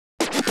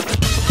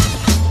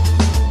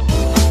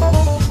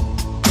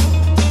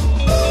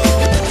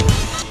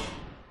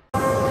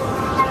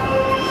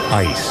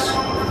Ice,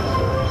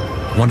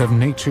 one of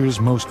nature's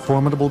most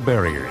formidable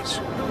barriers.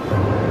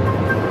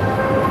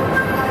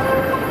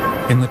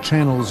 In the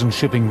channels and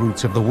shipping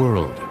routes of the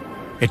world,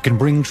 it can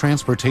bring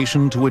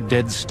transportation to a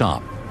dead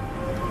stop.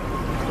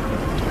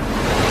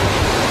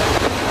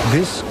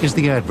 This is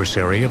the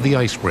adversary of the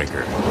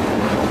icebreaker.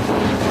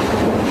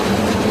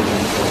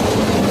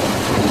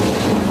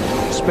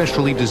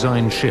 Specially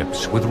designed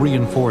ships with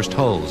reinforced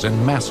hulls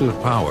and massive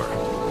power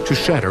to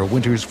shatter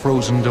winter's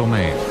frozen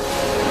domain.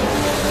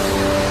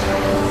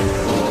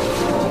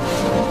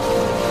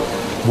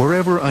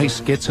 Wherever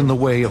ice gets in the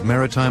way of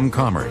maritime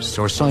commerce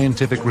or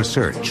scientific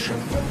research,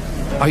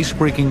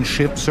 ice-breaking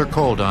ships are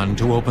called on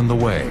to open the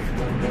way.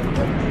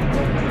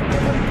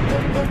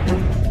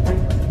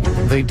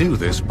 They do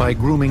this by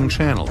grooming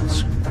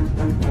channels,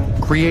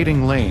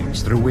 creating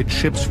lanes through which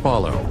ships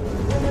follow.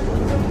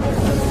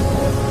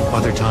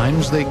 Other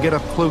times, they get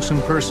up close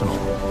and personal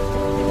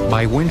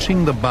by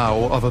winching the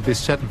bow of a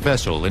beset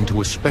vessel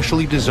into a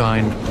specially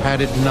designed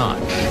padded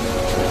notch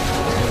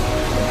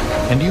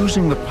and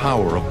using the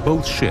power of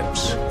both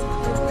ships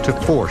to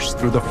force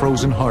through the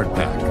frozen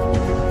hardpack.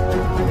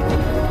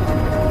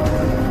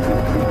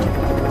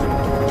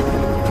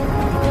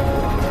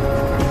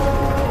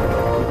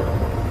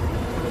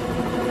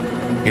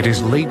 It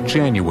is late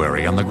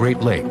January on the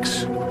Great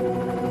Lakes.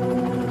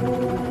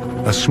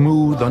 A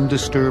smooth,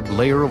 undisturbed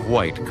layer of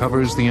white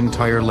covers the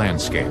entire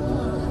landscape.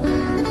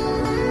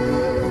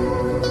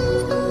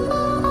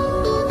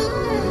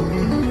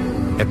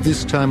 At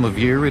this time of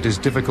year, it is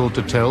difficult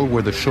to tell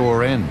where the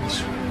shore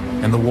ends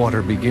and the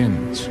water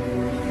begins.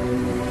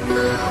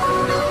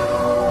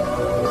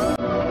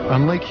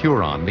 On Lake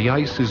Huron, the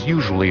ice is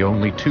usually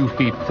only 2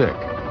 feet thick.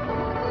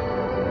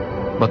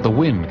 But the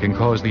wind can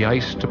cause the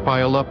ice to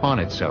pile up on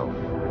itself,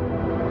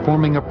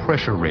 forming a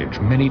pressure ridge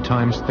many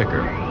times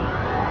thicker.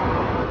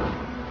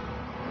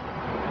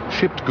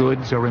 Shipped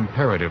goods are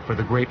imperative for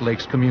the Great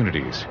Lakes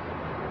communities,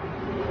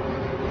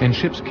 and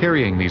ships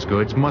carrying these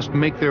goods must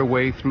make their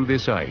way through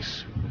this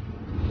ice.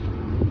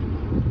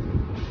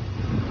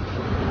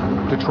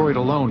 Detroit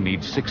alone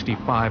needs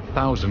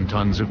 65,000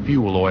 tons of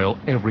fuel oil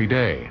every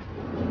day,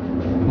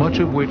 much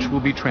of which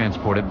will be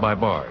transported by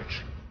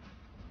barge.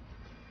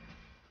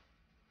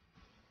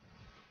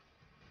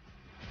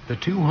 The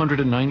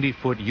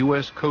 290-foot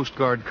U.S. Coast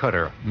Guard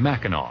cutter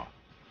Mackinac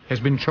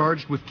has been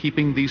charged with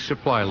keeping these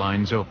supply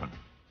lines open.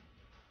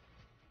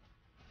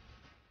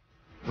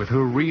 With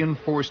her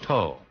reinforced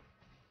hull,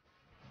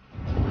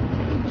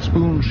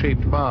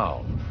 spoon-shaped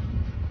bow,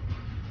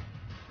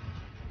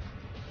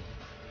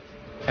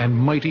 and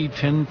mighty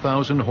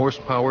 10,000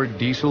 horsepower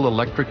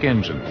diesel-electric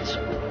engines,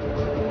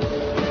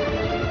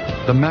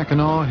 the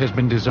Mackinac has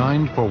been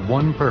designed for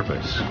one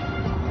purpose: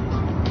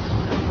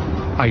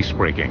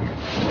 ice-breaking.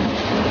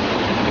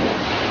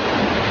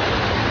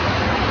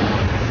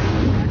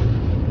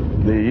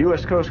 The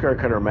U.S. Coast Guard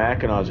cutter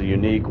Mackinac is a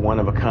unique,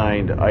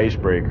 one-of-a-kind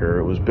icebreaker.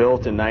 It was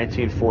built in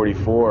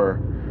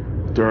 1944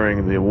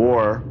 during the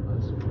war,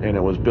 and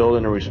it was built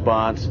in a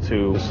response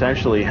to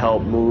essentially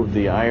help move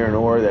the iron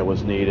ore that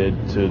was needed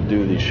to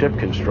do the ship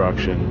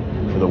construction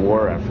for the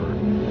war effort.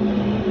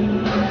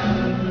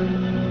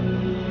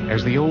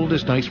 As the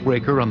oldest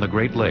icebreaker on the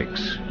Great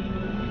Lakes,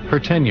 her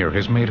tenure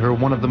has made her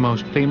one of the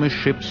most famous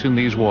ships in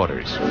these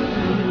waters.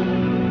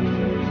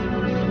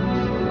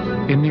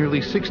 In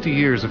nearly 60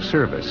 years of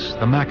service,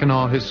 the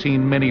Mackinac has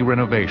seen many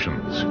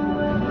renovations.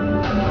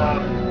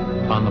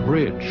 On the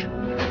bridge,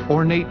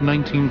 ornate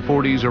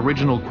 1940s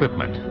original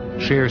equipment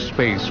shares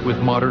space with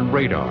modern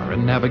radar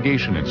and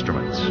navigation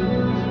instruments.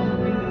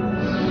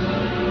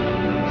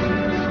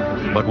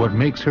 But what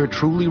makes her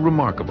truly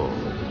remarkable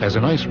as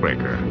an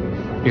icebreaker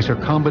is her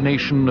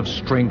combination of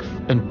strength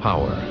and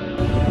power.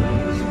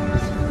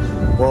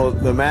 Well,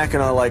 the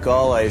Mackinac, like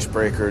all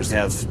icebreakers,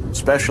 have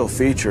special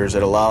features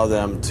that allow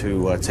them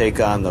to take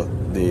on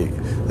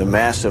the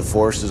massive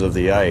forces of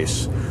the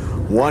ice.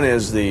 One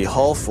is the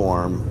hull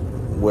form,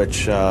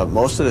 which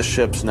most of the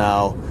ships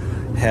now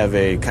have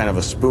a kind of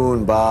a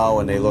spoon bow,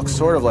 and they look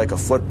sort of like a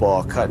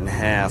football cut in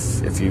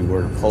half if you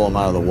were to pull them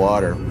out of the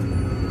water.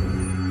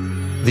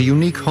 The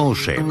unique hull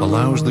shape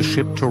allows the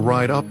ship to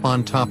ride up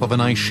on top of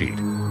an ice sheet,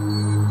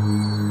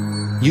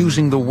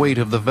 using the weight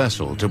of the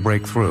vessel to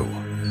break through.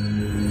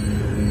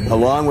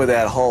 Along with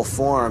that hull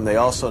form, they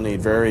also need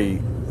very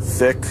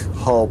thick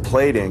hull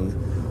plating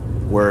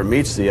where it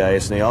meets the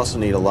ice, and they also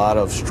need a lot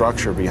of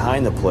structure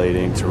behind the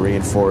plating to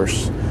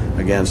reinforce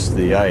against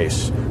the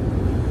ice.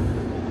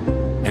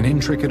 An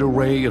intricate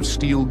array of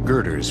steel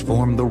girders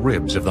form the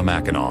ribs of the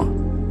Mackinac.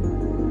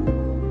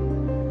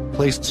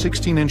 Placed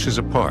 16 inches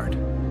apart,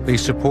 they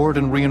support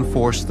and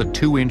reinforce the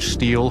 2-inch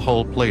steel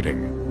hull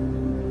plating,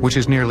 which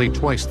is nearly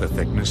twice the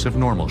thickness of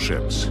normal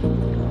ships.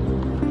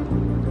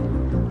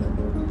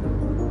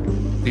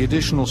 The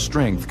additional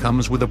strength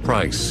comes with a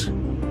price.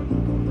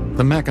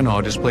 The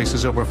Mackinac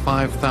displaces over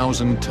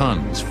 5,000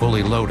 tons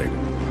fully loading.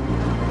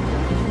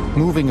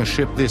 Moving a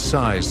ship this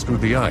size through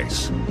the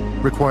ice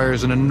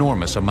requires an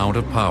enormous amount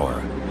of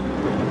power.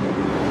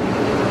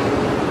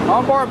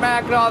 On board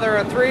Mackinac, there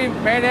are 3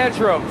 main edge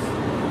ropes.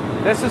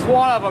 This is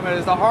one of them. It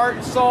is the heart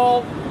and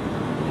soul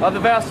of the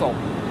vessel.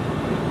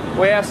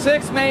 We have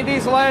 6 main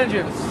diesel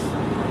engines.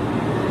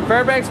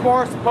 Fairbanks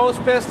Morse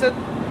post piston,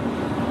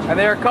 and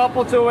they are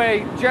coupled to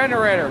a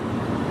generator.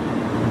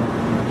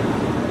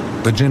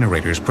 The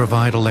generators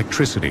provide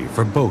electricity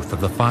for both of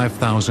the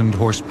 5,000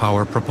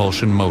 horsepower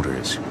propulsion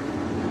motors,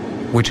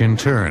 which in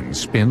turn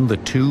spin the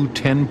two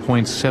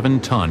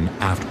 10.7-ton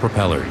aft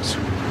propellers.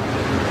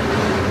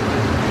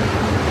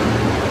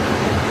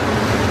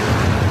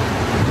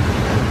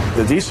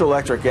 The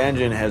diesel-electric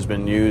engine has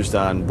been used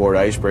on board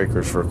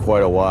icebreakers for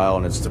quite a while,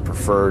 and it's the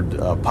preferred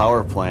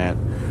power plant,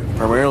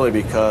 primarily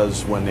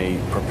because when the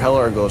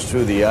propeller goes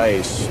through the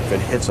ice, if it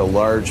hits a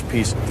large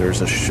piece,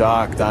 there's a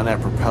shock on that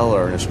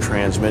propeller and it's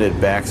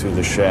transmitted back through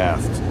the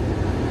shaft.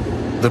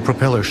 The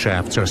propeller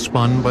shafts are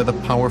spun by the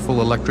powerful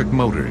electric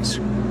motors,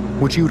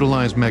 which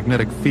utilize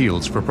magnetic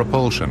fields for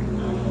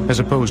propulsion, as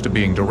opposed to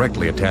being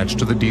directly attached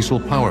to the diesel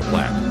power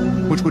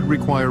plant, which would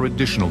require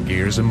additional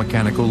gears and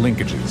mechanical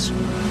linkages.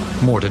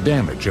 More to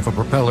damage if a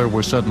propeller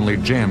were suddenly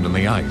jammed in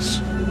the ice.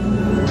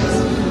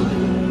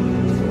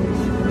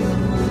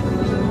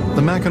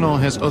 The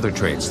Mackinac has other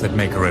traits that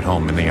make her at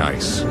home in the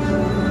ice.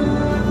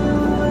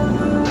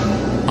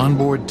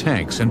 Onboard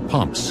tanks and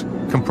pumps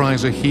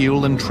comprise a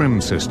heel and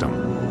trim system.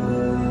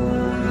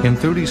 In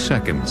 30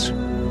 seconds,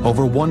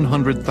 over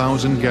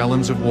 100,000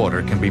 gallons of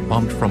water can be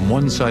pumped from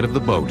one side of the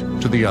boat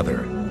to the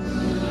other.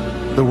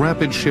 The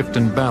rapid shift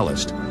in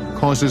ballast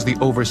causes the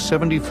over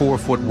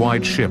 74-foot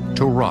wide ship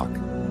to rock,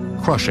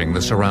 crushing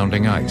the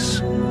surrounding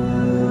ice.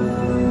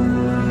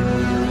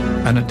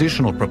 An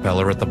additional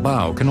propeller at the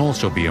bow can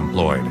also be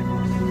employed.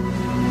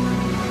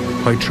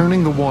 By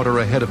churning the water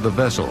ahead of the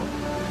vessel,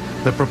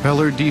 the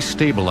propeller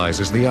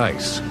destabilizes the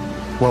ice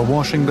while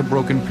washing the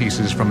broken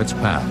pieces from its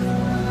path.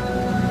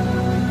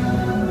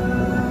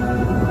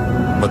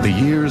 But the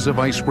years of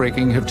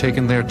icebreaking have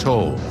taken their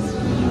toll,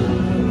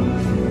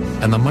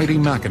 and the mighty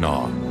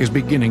Mackinac is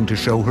beginning to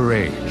show her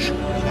age.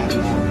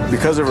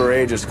 Because of her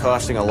age, it's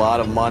costing a lot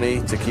of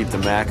money to keep the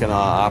Mackinac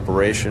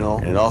operational,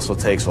 and it also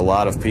takes a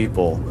lot of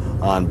people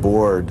on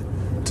board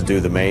to do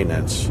the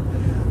maintenance.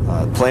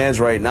 Plans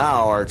right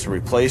now are to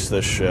replace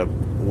this ship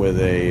with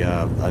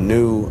a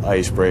new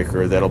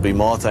icebreaker that'll be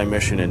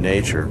multi-mission in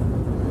nature.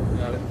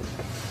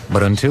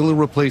 But until a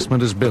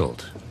replacement is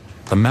built,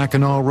 the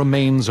Mackinac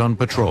remains on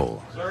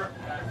patrol.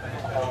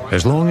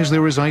 As long as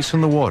there is ice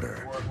in the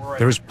water,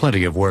 there is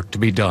plenty of work to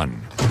be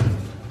done.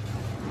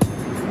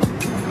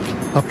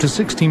 Up to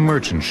 60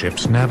 merchant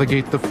ships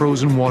navigate the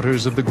frozen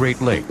waters of the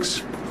Great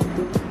Lakes,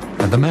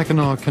 and the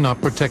Mackinac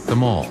cannot protect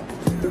them all.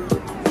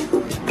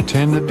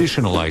 10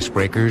 additional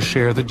icebreakers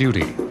share the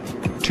duty: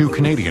 2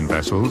 Canadian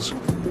vessels,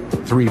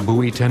 3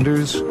 buoy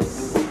tenders,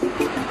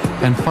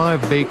 and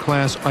 5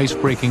 Bay-class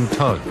icebreaking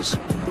tugs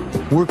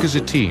work as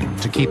a team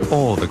to keep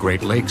all the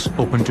Great Lakes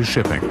open to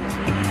shipping.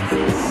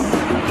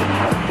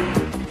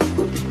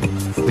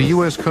 The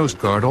U.S. Coast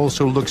Guard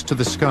also looks to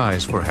the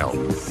skies for help,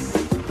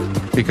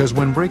 because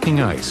when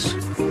breaking ice,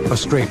 a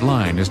straight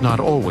line is not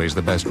always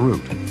the best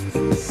route.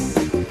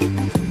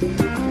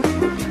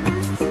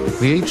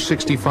 The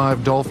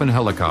H-65 Dolphin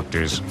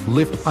helicopters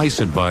lift ice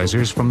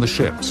advisors from the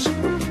ships.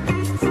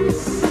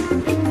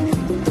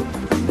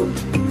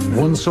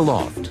 Once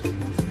aloft,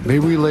 they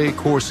relay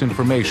course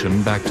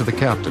information back to the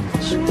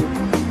captains.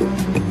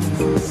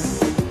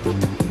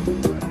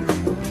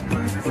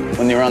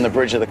 When you're on the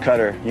bridge of the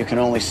cutter, you can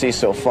only see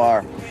so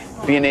far.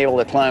 Being able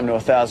to climb to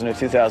 1,000 or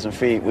 2,000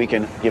 feet, we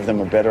can give them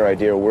a better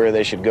idea of where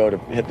they should go to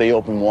hit the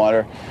open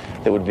water.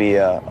 That would be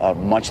a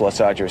much less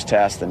arduous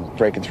task than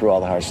breaking through all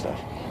the hard stuff.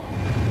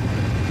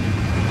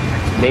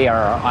 They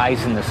are our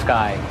eyes in the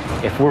sky.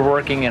 If we're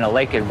working in a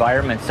lake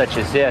environment such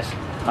as this,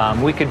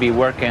 we could be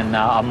working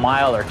a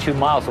mile or 2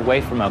 miles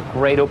away from a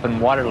great open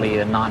water lead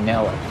and not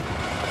know it.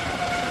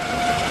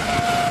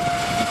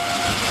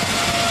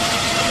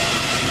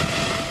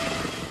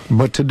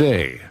 But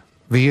today,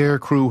 the air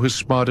crew has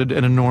spotted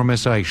an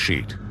enormous ice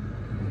sheet,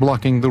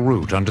 blocking the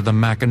route onto the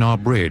Mackinac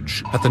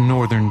Bridge at the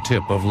northern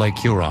tip of Lake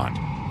Huron.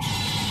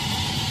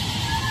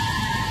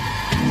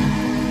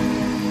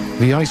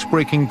 The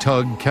ice-breaking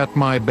tug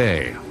Katmai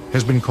Bay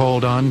has been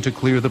called on to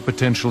clear the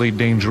potentially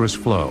dangerous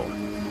flow.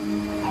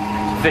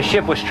 If the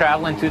ship was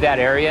traveling through that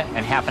area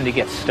and happened to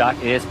get stuck,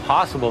 it is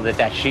possible that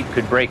that sheet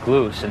could break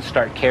loose and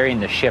start carrying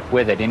the ship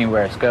with it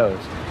anywhere it goes.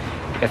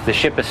 If the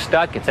ship is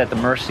stuck, it's at the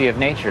mercy of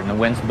nature, and the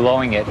wind's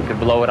blowing it. It could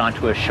blow it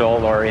onto a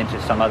shoal or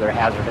into some other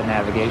hazard of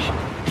navigation.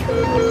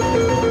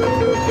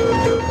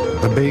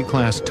 The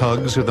Bay-class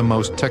tugs are the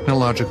most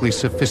technologically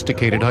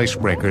sophisticated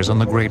icebreakers on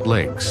the Great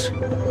Lakes.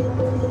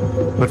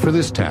 But for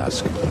this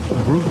task,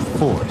 brute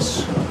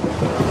force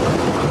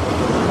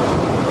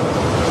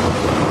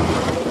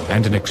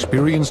and an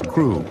experienced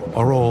crew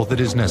are all that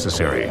is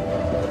necessary.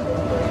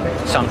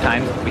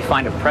 Sometimes we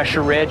find a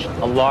pressure ridge,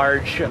 a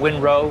large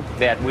windrow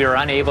that we are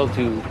unable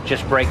to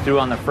just break through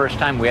on the first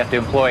time. We have to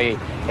employ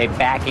a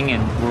backing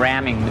and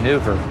ramming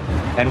maneuver.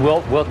 And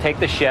we'll take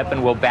the ship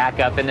and we'll back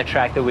up in the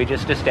track that we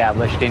just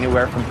established,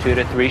 anywhere from 2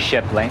 to 3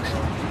 ship lengths.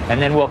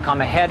 and then we'll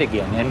come ahead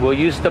again, and we'll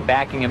use the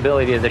backing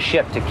ability of the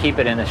ship to keep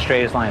it in as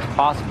straight as line as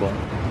possible.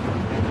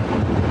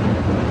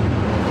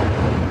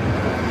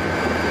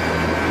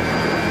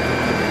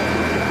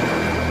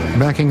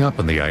 Backing up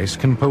in the ice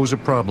can pose a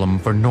problem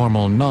for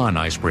normal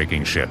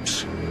non-ice-breaking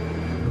ships.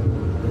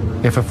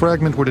 If a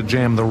fragment were to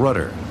jam the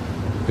rudder,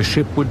 the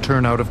ship would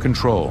turn out of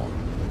control.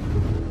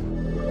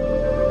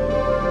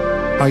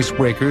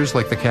 Icebreakers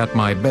like the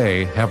Katmai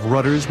Bay have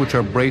rudders which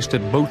are braced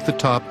at both the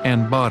top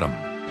and bottom.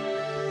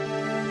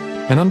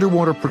 An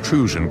underwater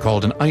protrusion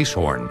called an ice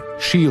horn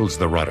shields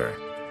the rudder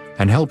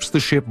and helps the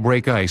ship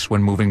break ice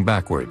when moving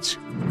backwards.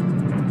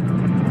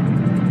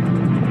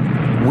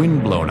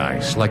 Wind-blown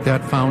ice, like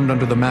that found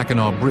under the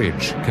Mackinac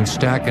Bridge, can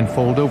stack and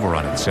fold over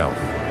on itself,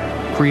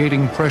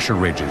 creating pressure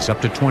ridges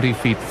up to 20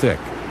 feet thick.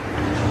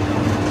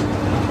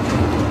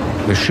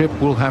 The ship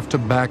will have to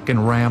back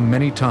and ram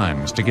many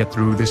times to get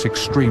through this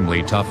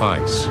extremely tough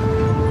ice.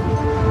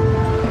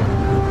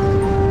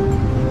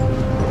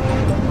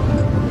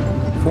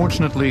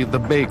 Fortunately, the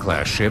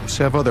Bay-class ships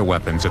have other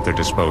weapons at their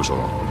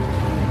disposal.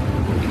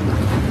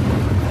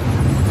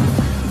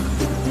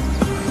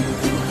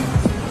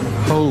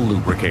 Hull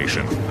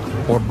lubrication,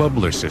 or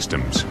bubbler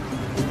systems,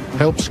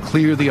 helps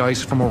clear the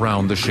ice from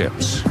around the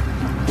ships.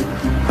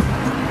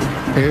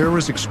 Air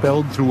is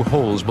expelled through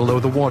holes below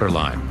the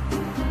waterline.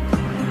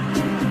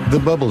 The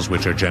bubbles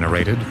which are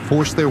generated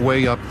force their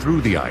way up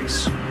through the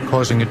ice,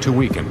 causing it to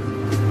weaken.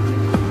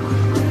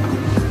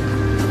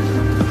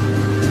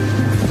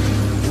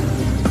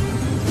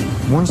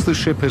 Once the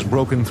ship has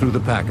broken through the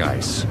pack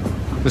ice,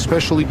 the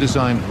specially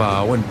designed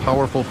bow and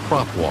powerful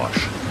prop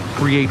wash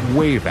create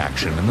wave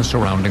action in the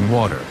surrounding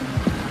water.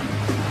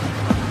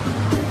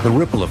 The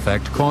ripple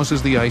effect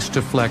causes the ice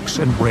to flex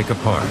and break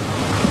apart.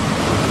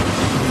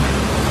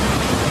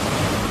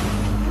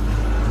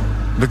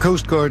 The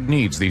Coast Guard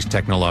needs these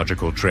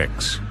technological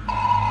tricks.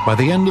 By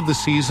the end of the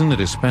season, it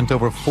has spent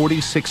over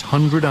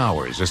 4,600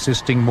 hours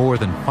assisting more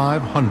than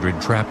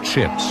 500 trapped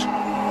ships,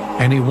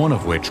 any one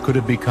of which could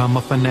have become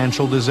a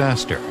financial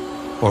disaster,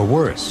 or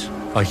worse,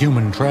 a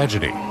human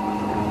tragedy.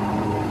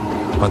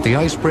 But the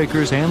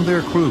icebreakers and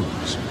their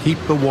crews keep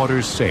the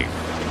waters safe.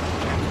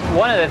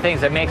 One of the things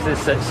that makes this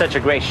such a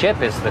great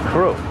ship is the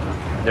crew.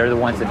 They're the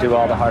ones that do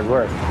all the hard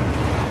work.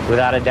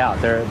 Without a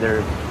doubt,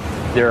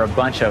 they're a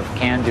bunch of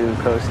can-do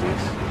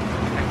coasties.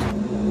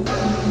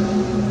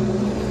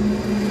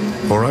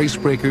 For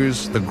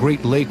icebreakers, the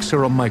Great Lakes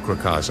are a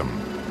microcosm.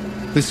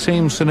 This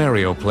same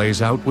scenario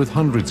plays out with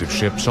hundreds of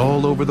ships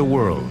all over the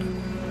world.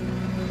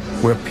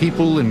 Where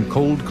people in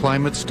cold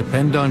climates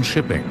depend on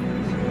shipping,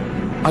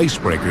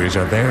 icebreakers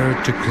are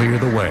there to clear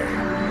the way.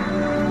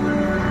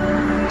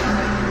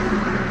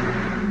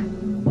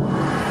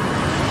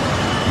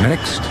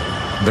 Next,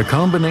 the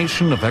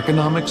combination of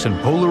economics and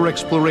polar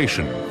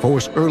exploration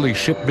forced early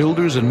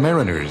shipbuilders and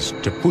mariners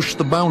to push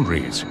the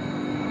boundaries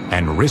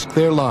and risk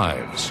their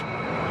lives.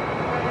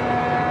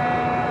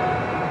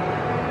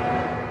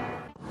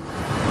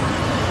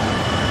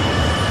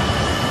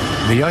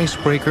 The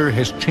icebreaker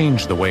has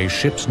changed the way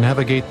ships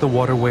navigate the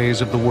waterways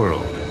of the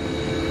world.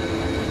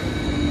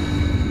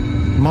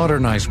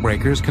 Modern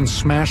icebreakers can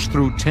smash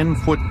through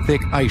 10-foot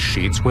thick ice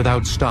sheets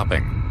without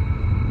stopping.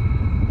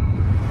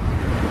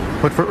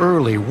 But for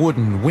early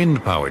wooden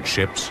wind-powered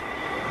ships,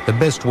 the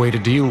best way to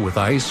deal with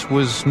ice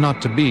was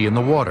not to be in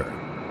the water.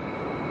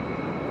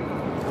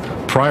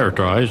 Prior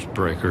to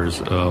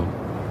icebreakers,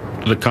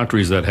 the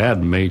countries that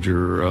had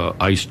major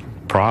ice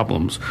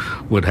problems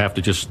would have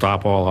to just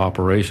stop all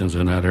operations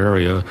in that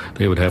area.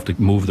 They would have to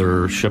move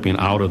their shipping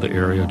out of the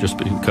area just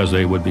because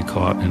they would be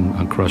caught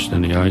and crushed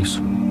in the ice.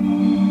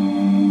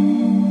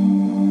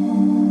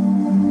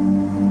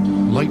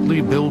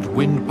 Lightly built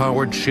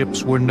wind-powered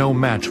ships were no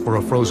match for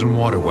a frozen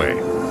waterway.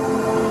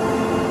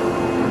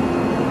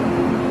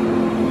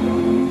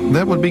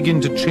 That would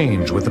begin to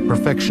change with the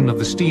perfection of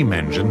the steam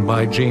engine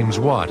by James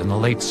Watt in the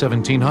late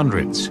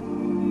 1700s,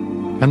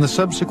 and the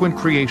subsequent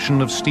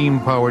creation of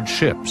steam-powered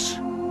ships.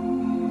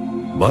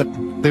 But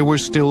there were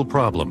still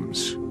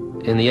problems.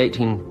 In the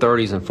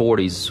 1830s and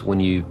 40s, when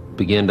you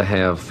begin to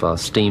have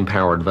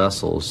steam-powered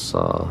vessels,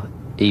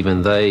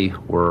 even they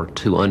were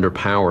too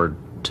underpowered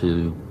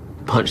to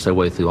punch their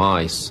way through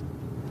ice.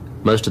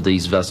 Most of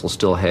these vessels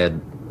still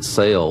had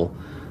sail,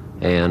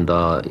 and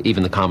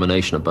even the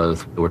combination of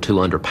both were too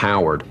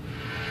underpowered.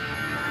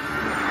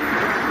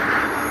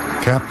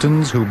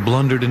 Captains who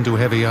blundered into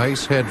heavy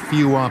ice had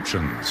few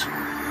options.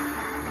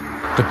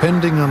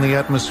 Depending on the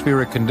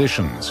atmospheric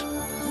conditions,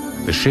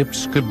 the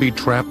ships could be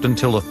trapped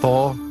until a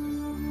thaw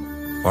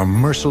or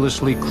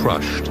mercilessly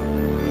crushed.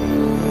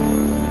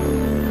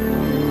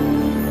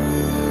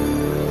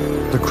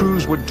 The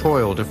crews would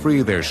toil to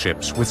free their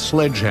ships with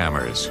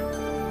sledgehammers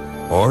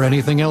or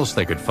anything else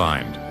they could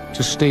find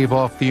to stave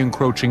off the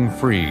encroaching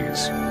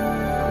freeze.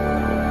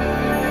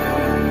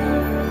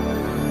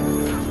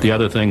 The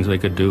other things they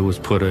could do was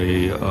put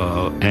a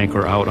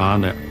anchor out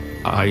on the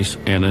ice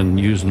and then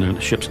using the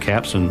ship's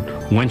capstan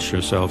winch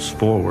yourselves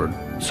forward.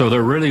 So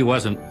there really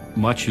wasn't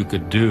much you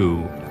could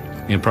do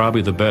And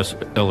probably the best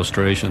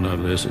illustration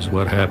of this is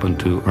what happened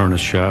to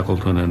Ernest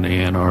Shackleton in the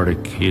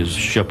Antarctic. His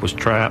ship was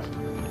trapped,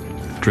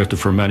 drifted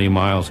for many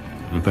miles.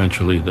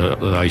 Eventually, the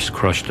ice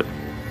crushed it.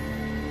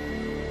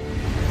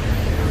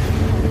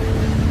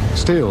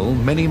 Still,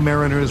 many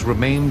mariners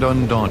remained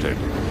undaunted,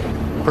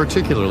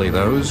 particularly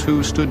those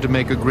who stood to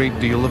make a great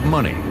deal of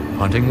money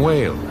hunting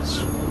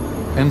whales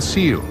and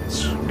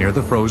seals near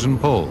the frozen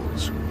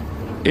poles.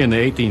 In the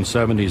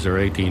 1870s or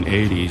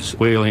 1880s,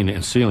 whaling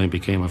and sealing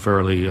became a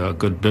fairly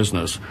good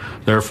business.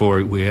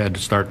 Therefore, we had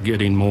to start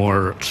getting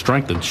more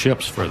strengthened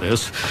ships for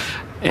this,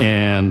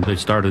 and they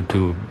started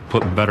to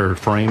put better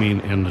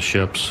framing in the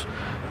ships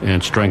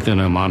and strengthen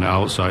them on the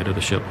outside of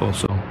the ship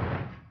also.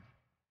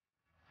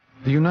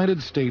 The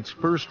United States'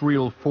 first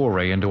real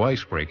foray into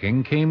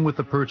icebreaking came with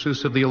the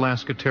purchase of the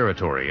Alaska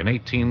Territory in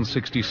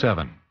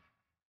 1867.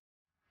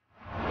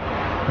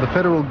 The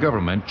federal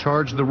government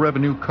charged the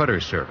Revenue Cutter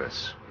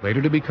Service,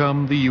 later to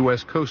become the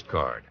U.S. Coast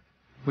Guard,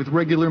 with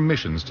regular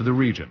missions to the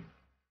region.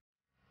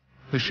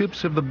 The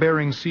ships of the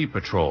Bering Sea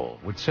Patrol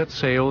would set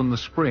sail in the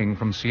spring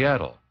from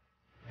Seattle.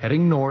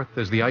 Heading north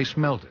as the ice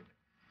melted,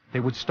 they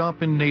would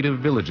stop in native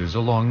villages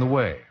along the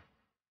way.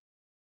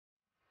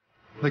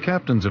 The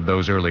captains of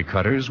those early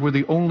cutters were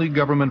the only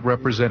government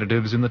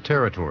representatives in the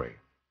territory.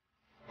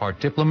 Part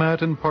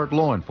diplomat and part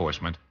law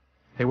enforcement,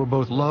 they were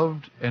both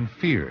loved and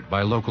feared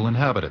by local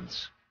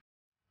inhabitants.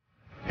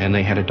 And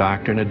they had a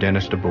doctor and a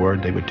dentist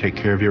aboard. They would take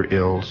care of your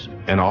ills.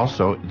 And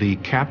also, the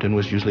captain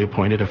was usually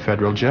appointed a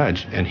federal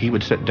judge, and he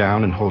would sit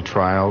down and hold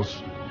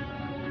trials,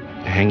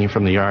 hanging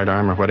from the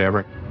yardarm or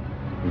whatever,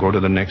 go to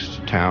the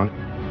next town.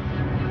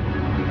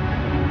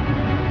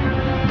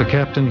 The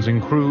captains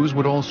and crews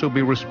would also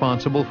be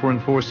responsible for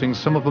enforcing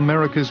some of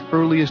America's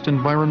earliest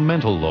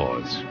environmental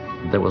laws.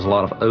 There was a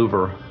lot of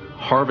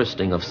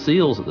over-harvesting of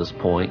seals at this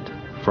point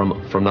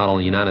from not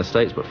only the United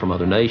States but from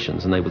other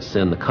nations, and they would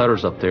send the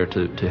cutters up there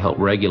to help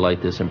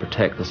regulate this and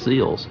protect the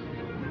seals.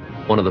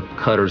 One of the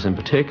cutters in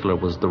particular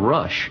was the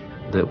Rush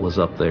that was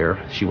up there.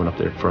 She went up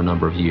there for a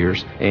number of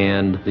years,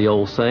 and the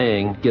old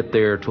saying, "Get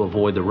there to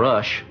avoid the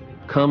rush,"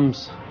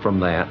 comes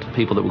from that.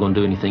 People that were going to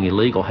do anything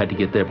illegal had to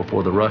get there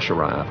before the rush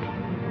arrived.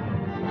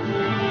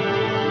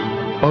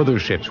 Other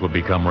ships would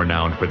become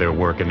renowned for their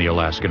work in the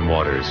Alaskan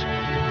waters.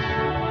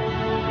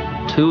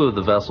 Two of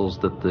the vessels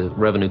that the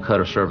Revenue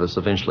Cutter Service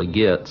eventually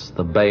gets,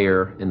 the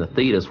Bear and the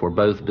Thetis, were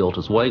both built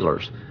as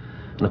whalers.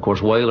 And of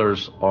course,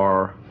 whalers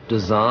are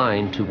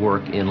designed to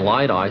work in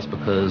light ice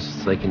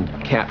because they can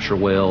capture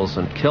whales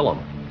and kill them.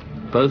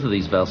 Both of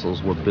these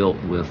vessels were built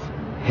with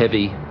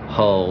heavy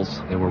hulls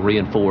and were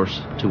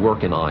reinforced to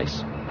work in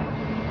ice.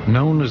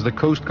 Known as the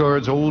Coast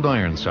Guard's Old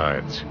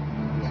Ironsides,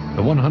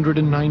 the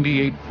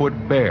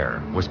 198-foot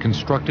Bear was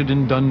constructed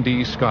in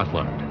Dundee,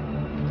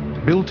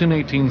 Scotland. Built in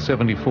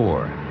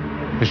 1874,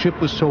 the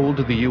ship was sold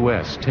to the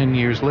U.S. 10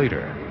 years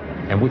later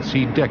and would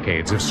see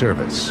decades of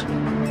service.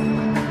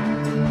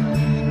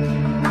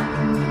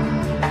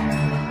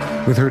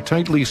 With her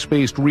tightly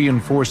spaced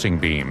reinforcing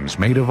beams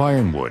made of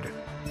ironwood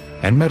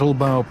and metal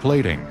bow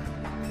plating,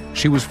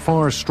 she was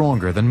far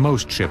stronger than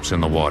most ships in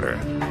the water.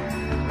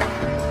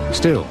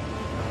 Still,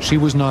 she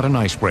was not an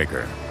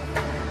icebreaker.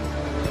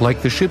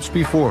 Like the ships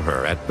before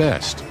her, at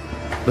best,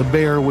 the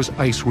Bear was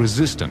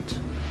ice-resistant,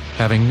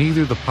 having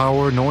neither the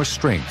power nor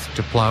strength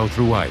to plow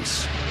through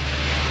ice.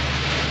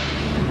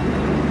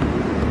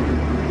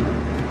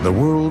 The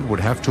world would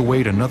have to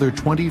wait another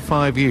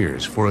 25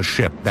 years for a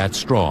ship that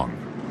strong.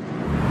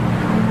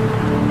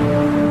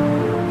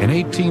 In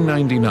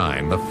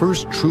 1899, the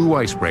first true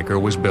icebreaker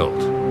was built.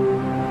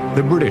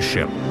 The British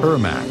ship,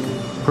 Ermac,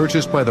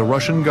 purchased by the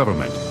Russian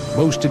government,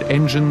 boasted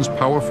engines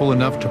powerful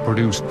enough to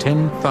produce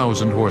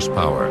 10,000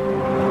 horsepower.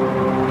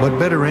 But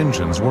better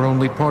engines were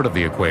only part of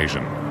the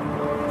equation.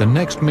 The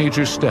next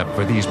major step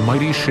for these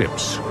mighty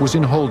ships was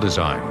in hull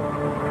design.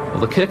 Well,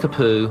 the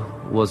Kickapoo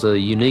was a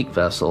unique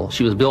vessel.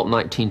 She was built in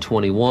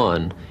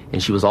 1921,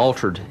 and she was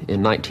altered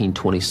in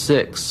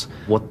 1926.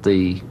 What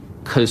the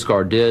Coast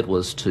Guard did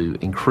was to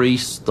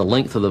increase the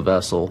length of the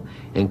vessel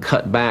and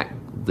cut back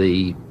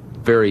the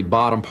very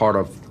bottom part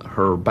of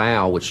her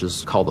bow, which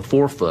is called the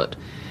forefoot.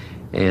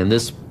 And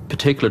this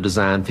particular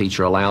design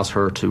feature allows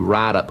her to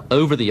ride up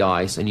over the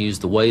ice and use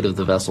the weight of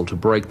the vessel to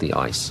break the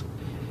ice.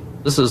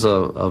 This is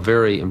a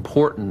very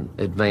important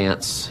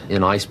advance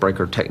in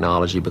icebreaker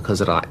technology because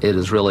it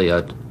is really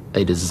a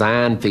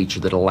design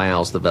feature that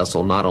allows the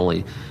vessel not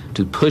only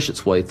to push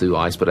its way through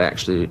ice, but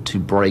actually to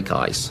break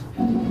ice.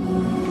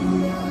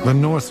 The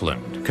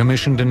Northland,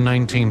 commissioned in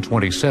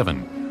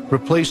 1927,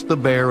 replaced the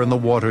Bear in the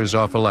waters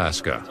off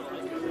Alaska.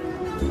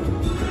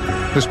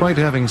 Despite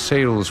having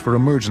sails for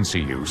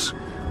emergency use,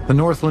 the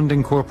Northland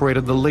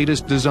incorporated the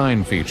latest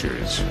design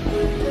features,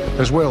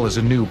 as well as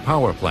a new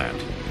power plant,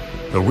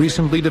 the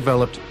recently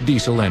developed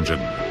diesel engine.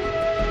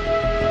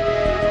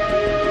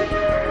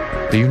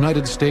 The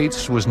United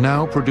States was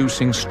now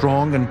producing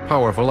strong and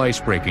powerful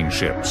ice-breaking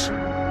ships,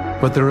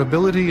 but their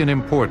ability and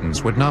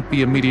importance would not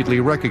be immediately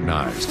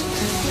recognized.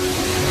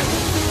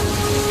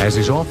 As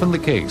is often the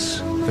case,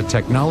 the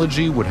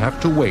technology would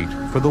have to wait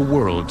for the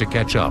world to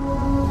catch up.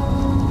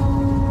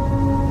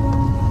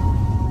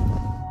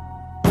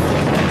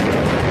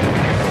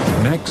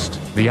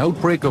 the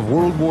outbreak of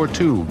World War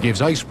II gives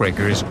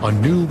icebreakers a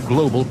new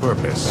global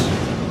purpose.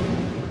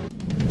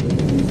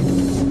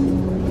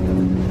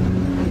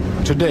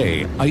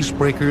 Today,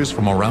 icebreakers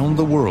from around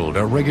the world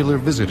are regular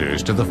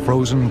visitors to the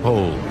frozen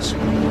poles.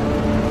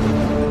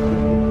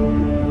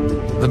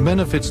 The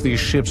benefits these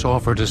ships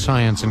offer to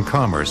science and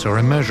commerce are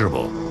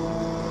immeasurable,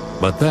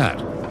 but that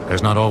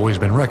has not always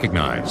been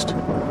recognized.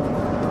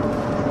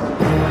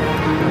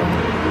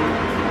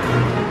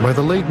 By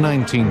the late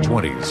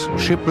 1920s,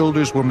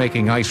 shipbuilders were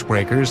making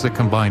icebreakers that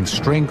combined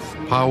strength,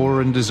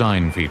 power, and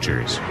design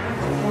features.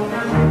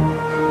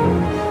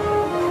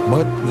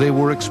 But they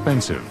were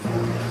expensive.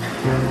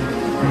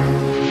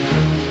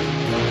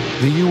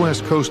 The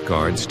U.S. Coast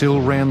Guard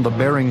still ran the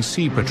Bering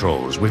Sea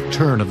patrols with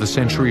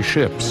turn-of-the-century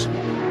ships.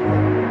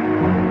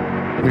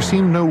 There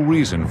seemed no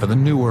reason for the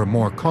newer,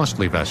 more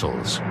costly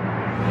vessels.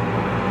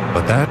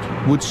 But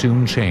that would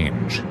soon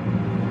change.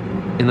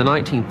 In the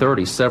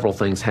 1930s, several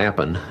things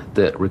happened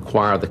that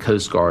required the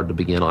Coast Guard to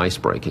begin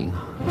icebreaking.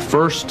 The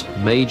first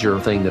major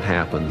thing that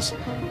happens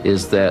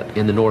is that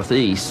in the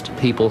Northeast,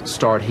 people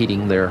start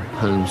heating their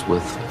homes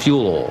with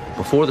fuel oil.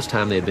 Before this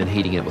time, they had been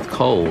heating it with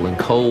coal, and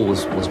coal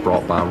was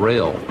brought by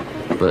rail.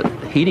 But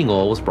heating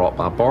oil was brought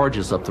by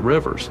barges up the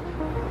rivers.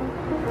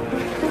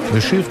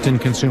 The shift in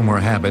consumer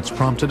habits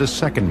prompted a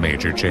second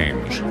major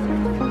change.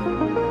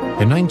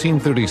 In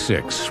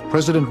 1936,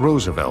 President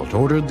Roosevelt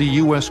ordered the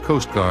U.S.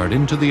 Coast Guard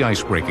into the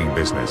icebreaking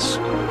business.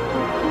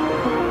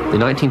 The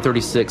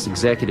 1936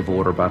 executive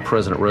order by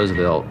President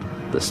Roosevelt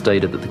that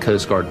stated that the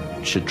Coast Guard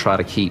should try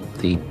to keep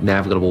the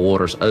navigable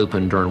waters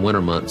open during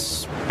winter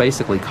months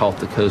basically caught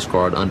the Coast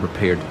Guard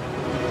unprepared.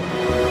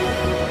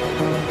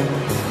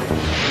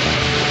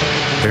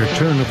 Their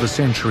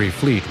turn-of-the-century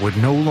fleet would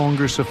no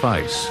longer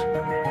suffice.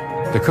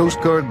 The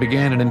Coast Guard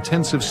began an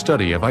intensive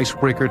study of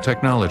icebreaker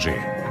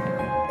technology.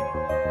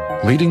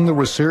 Leading the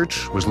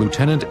research was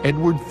Lieutenant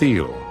Edward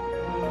Thiel,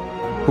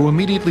 who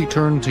immediately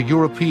turned to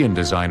European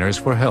designers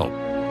for help.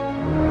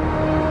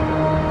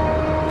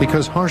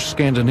 Because harsh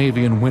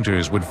Scandinavian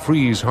winters would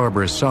freeze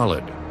harbors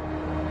solid,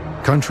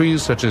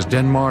 countries such as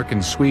Denmark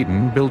and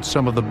Sweden built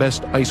some of the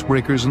best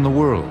icebreakers in the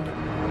world.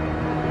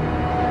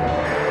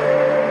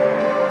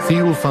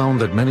 Thiel found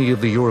that many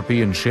of the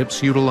European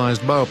ships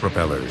utilized bow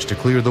propellers to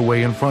clear the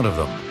way in front of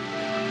them,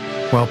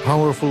 while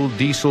powerful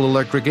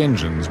diesel-electric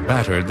engines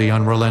battered the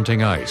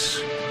unrelenting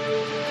ice.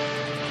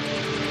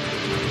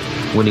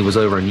 When he was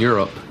over in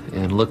Europe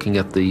and looking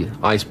at the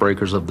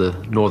icebreakers of the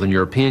northern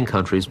European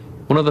countries,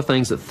 one of the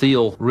things that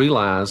Thiel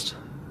realized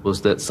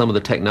was that some of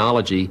the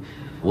technology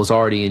was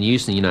already in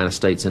use in the United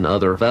States in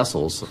other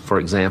vessels. For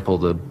example,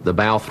 the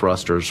bow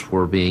thrusters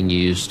were being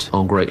used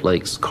on Great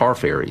Lakes car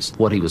ferries.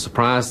 What he was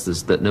surprised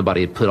is that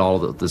nobody had put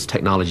all of this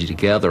technology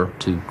together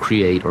to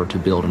create or to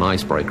build an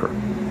icebreaker.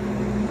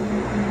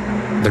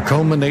 The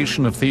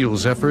culmination of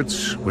Thiel's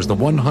efforts was the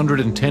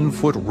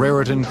 110-foot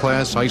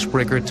Raritan-class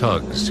icebreaker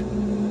tugs.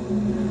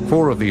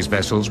 4 of these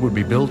vessels would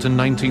be built in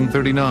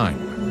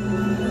 1939.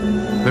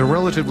 Their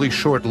relatively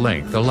short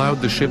length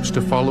allowed the ships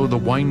to follow the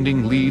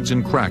winding leads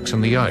and cracks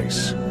in the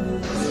ice,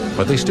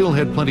 but they still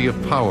had plenty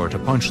of power to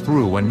punch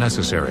through when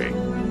necessary.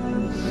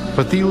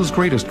 But Thiel's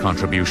greatest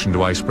contribution to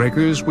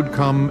icebreakers would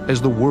come as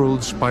the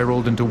world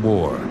spiraled into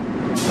war.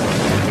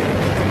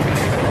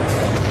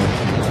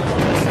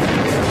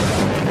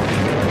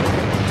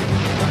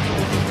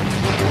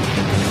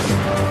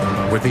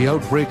 With the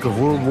outbreak of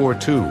World War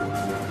II,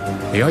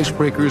 the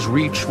icebreaker's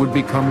reach would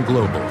become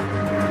global.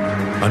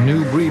 A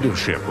new breed of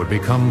ship would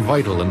become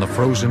vital in the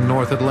frozen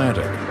North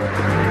Atlantic.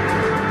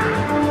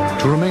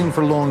 To remain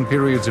for long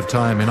periods of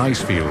time in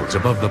ice fields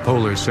above the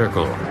polar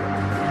circle,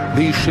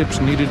 these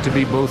ships needed to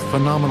be both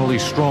phenomenally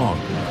strong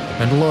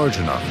and large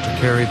enough to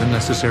carry the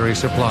necessary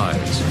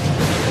supplies.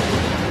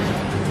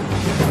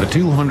 The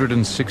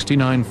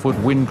 269-foot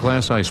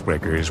Wind-class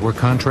icebreakers were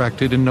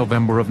contracted in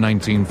November of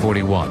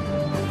 1941.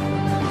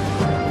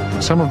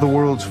 Some of the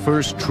world's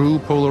first true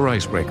polar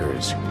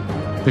icebreakers,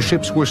 the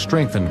ships were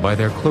strengthened by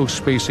their close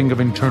spacing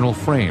of internal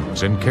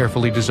frames and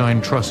carefully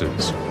designed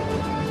trusses.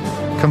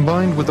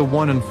 Combined with a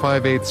 1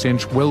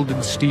 5/8-inch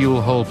welded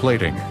steel hull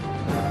plating,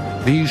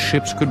 these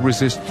ships could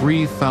resist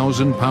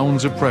 3,000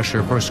 pounds of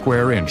pressure per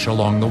square inch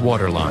along the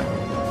waterline.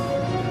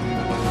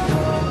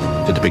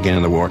 At the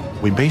beginning of the war,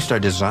 we based our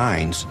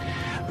designs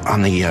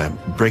on the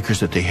breakers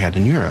that they had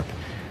in Europe.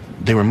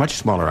 They were much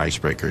smaller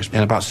icebreakers,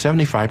 and about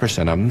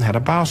 75% of them had a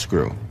bow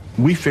screw.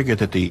 We figured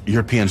that the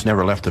Europeans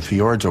never left the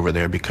fjords over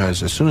there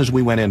because as soon as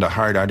we went into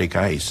hard Arctic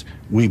ice,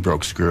 we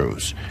broke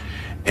screws.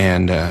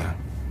 And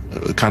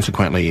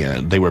consequently,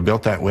 they were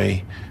built that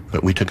way,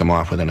 but we took them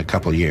off within a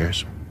couple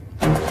years.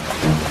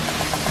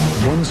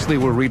 Once they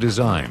were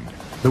redesigned,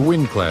 the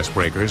Wind-class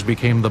breakers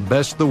became the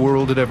best the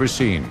world had ever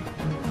seen.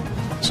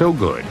 So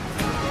good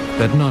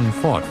that none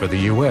fought for the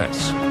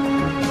U.S.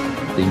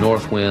 The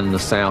north wind, the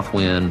south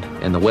wind,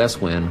 and the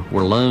west wind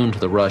were loaned to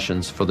the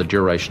Russians for the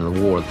duration of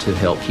the war to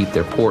help keep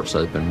their ports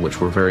open, which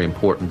were very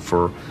important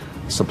for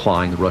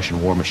supplying the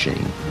Russian war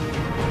machine.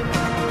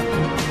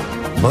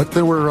 But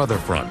there were other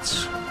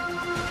fronts.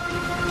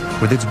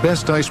 With its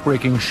best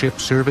ice-breaking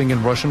ships serving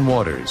in Russian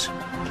waters,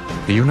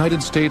 the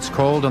United States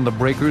called on the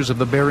breakers of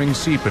the Bering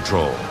Sea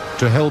Patrol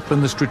to help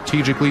in the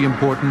strategically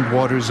important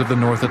waters of the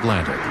North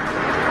Atlantic.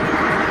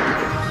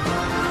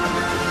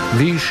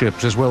 These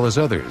ships, as well as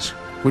others,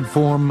 would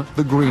form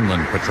the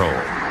Greenland Patrol.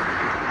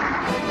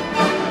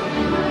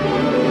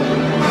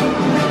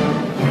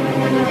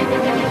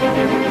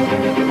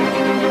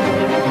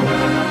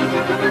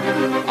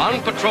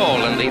 On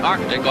patrol in the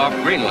Arctic off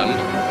Greenland,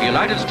 the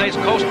United States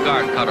Coast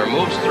Guard cutter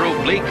moves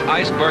through bleak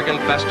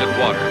iceberg-infested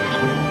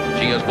waters.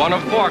 She is one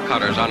of 4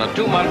 cutters on a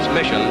 2-month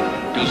mission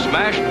to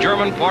smash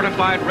German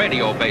fortified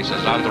radio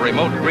bases on the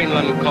remote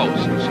Greenland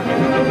coasts.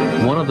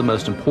 One of the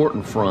most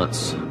important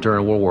fronts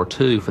during World War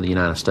II for the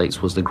United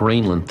States was the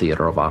Greenland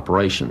theater of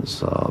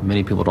operations.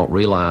 Many people don't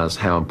realize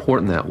how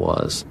important that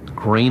was.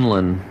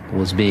 Greenland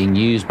was being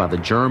used by the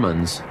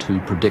Germans to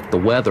predict the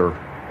weather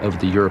over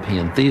the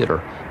European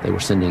theater. They were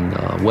sending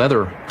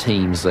weather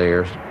teams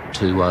there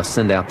to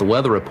send out the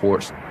weather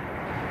reports.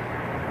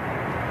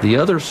 The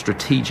other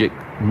strategic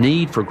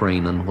need for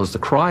Greenland was the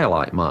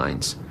cryolite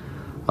mines.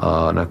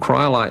 Now,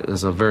 cryolite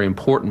is a very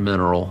important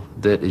mineral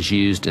that is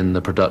used in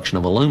the production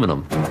of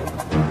aluminum.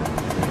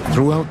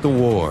 Throughout the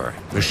war,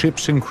 the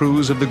ships and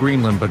crews of the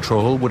Greenland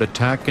Patrol would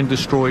attack and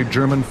destroy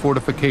German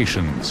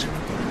fortifications,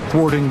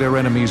 thwarting their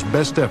enemies'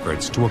 best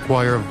efforts to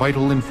acquire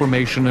vital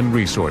information and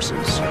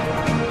resources.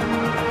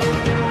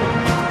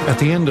 At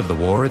the end of the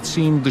war, it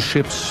seemed the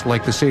ships,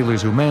 like the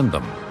sailors who manned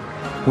them,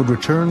 would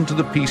return to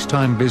the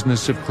peacetime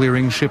business of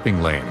clearing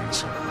shipping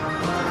lanes.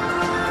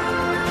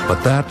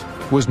 But that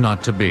was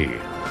not to be.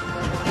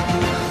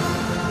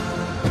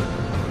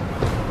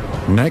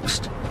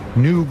 Next,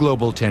 new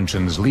global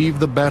tensions leave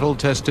the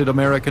battle-tested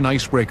American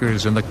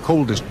icebreakers in the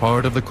coldest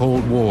part of the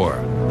Cold War,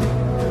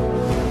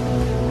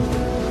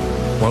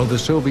 while the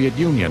Soviet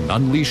Union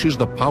unleashes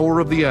the power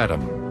of the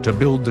atom to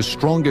build the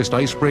strongest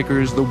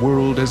icebreakers the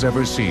world has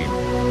ever seen.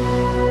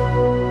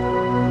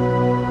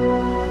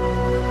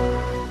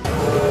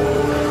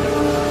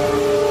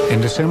 In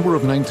December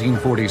of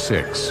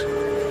 1946,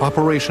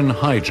 Operation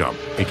High Jump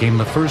became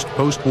the first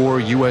post-war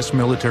U.S.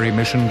 military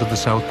mission to the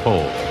South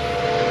Pole.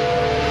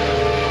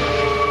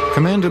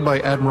 Commanded by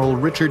Admiral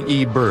Richard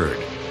E.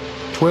 Byrd,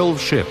 12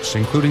 ships,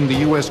 including the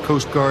U.S.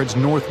 Coast Guard's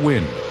North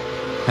Wind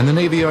and the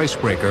Navy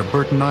icebreaker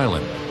Burton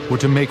Island, were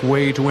to make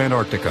way to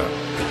Antarctica.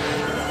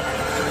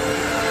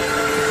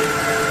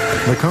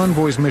 The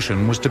convoy's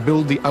mission was to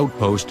build the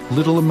outpost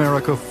Little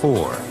America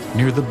 4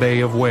 near the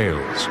Bay of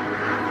Whales.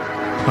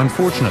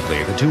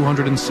 Unfortunately, the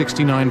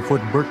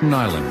 269-foot Burton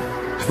Island,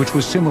 which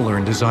was similar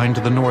in design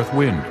to the North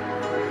Wind,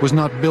 was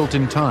not built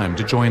in time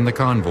to join the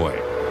convoy.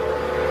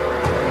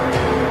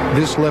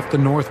 This left the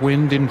North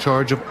Wind in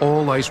charge of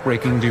all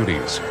icebreaking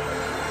duties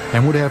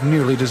and would have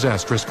nearly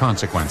disastrous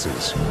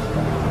consequences.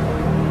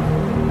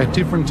 At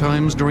different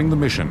times during the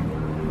mission,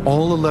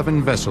 all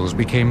 11 vessels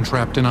became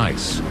trapped in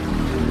ice.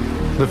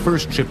 The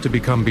first ship to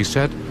become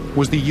beset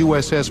was the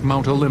USS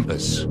Mount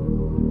Olympus.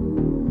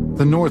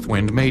 The North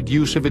Wind made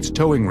use of its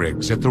towing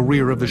rigs at the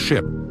rear of the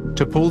ship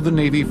to pull the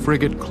Navy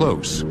frigate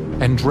close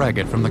and drag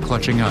it from the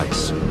clutching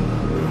ice.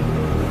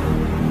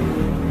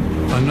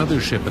 Another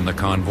ship in the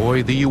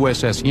convoy, the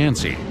USS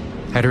Yancey,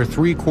 had her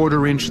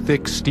 3/4-inch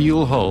thick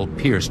steel hull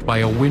pierced by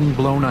a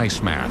wind-blown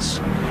ice mass.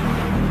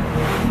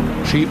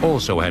 She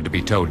also had to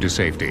be towed to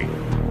safety.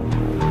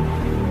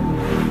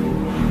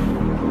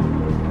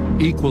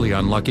 Equally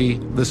unlucky,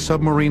 the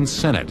submarine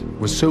Senate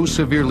was so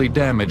severely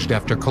damaged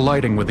after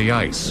colliding with the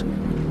ice,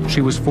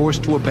 she was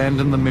forced to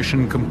abandon the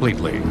mission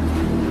completely.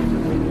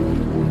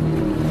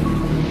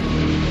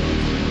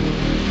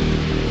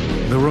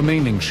 The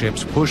remaining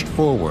ships pushed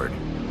forward,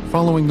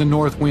 following the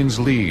North Wind's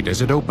lead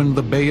as it opened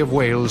the Bay of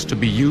Whales to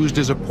be used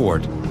as a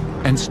port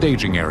and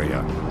staging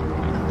area.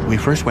 We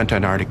first went to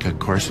Antarctica, of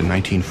course, in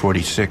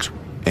 1946,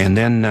 and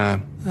then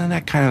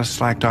that kind of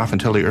slacked off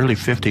until the early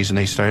 50s, and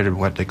they started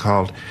what they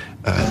called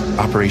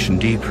Operation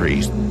Deep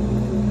Freeze.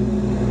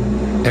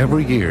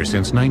 Every year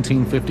since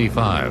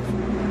 1955,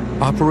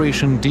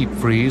 Operation Deep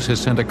Freeze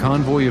has sent a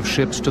convoy of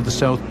ships to the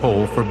South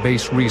Pole for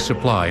base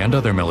resupply and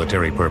other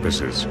military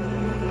purposes.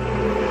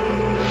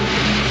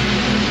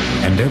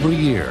 And every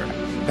year,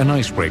 an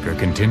icebreaker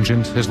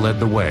contingent has led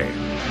the way.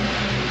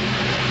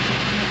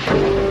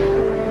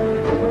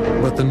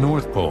 But the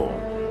North Pole,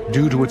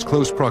 due to its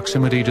close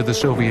proximity to the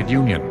Soviet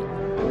Union,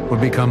 would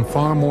become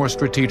far more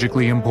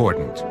strategically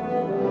important.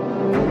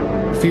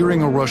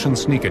 Fearing a Russian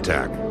sneak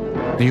attack,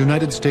 the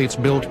United States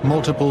built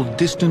multiple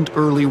distant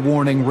early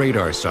warning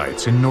radar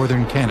sites in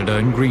northern Canada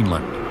and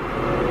Greenland.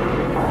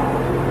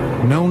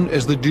 Known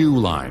as the Dew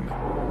Line,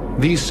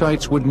 these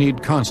sites would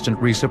need constant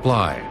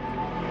resupply.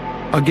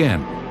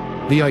 Again,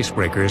 the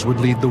icebreakers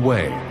would lead the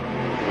way.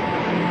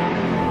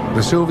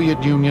 The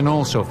Soviet Union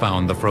also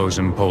found the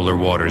frozen polar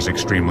waters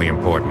extremely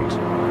important.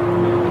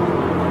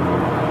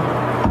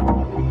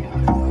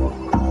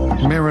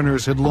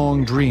 Mariners had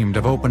long dreamed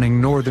of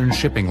opening northern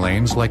shipping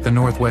lanes like the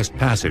Northwest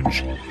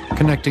Passage,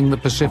 connecting the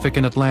Pacific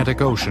and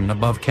Atlantic Ocean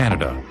above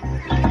Canada.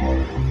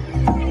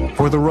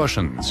 For the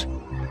Russians,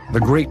 the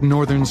Great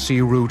Northern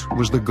Sea Route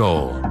was the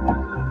goal.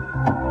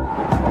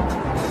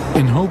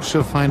 In hopes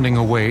of finding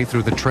a way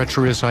through the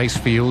treacherous ice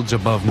fields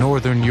above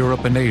northern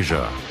Europe and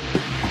Asia,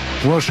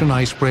 Russian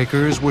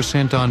icebreakers were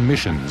sent on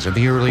missions in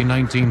the early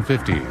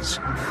 1950s.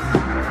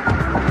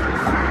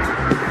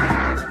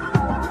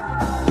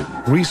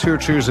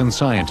 Researchers and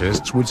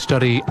scientists would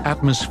study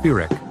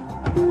atmospheric,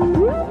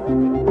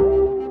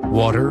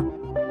 water,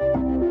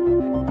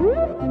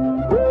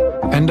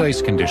 and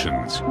ice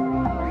conditions.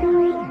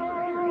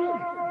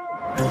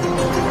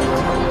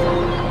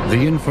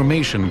 The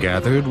information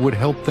gathered would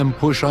help them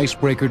push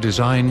icebreaker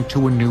design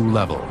to a new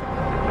level.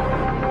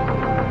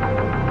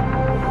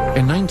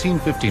 In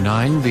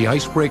 1959, the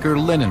icebreaker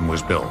Lenin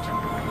was built.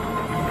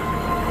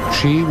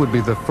 She would be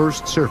the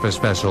first surface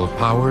vessel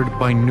powered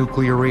by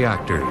nuclear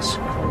reactors.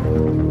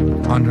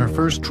 On her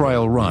first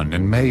trial run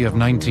in May of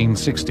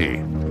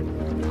 1960,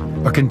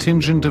 a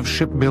contingent of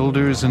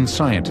shipbuilders and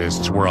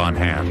scientists were on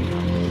hand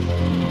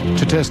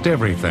to test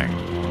everything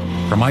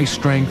from ice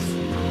strength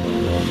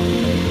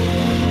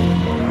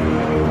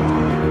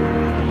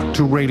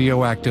to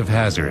radioactive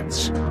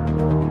hazards.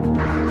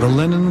 The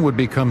Lenin would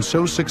become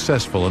so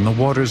successful in the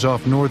waters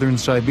off northern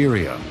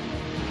Siberia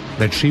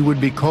that she would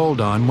be called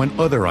on when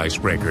other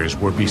icebreakers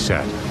were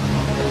beset.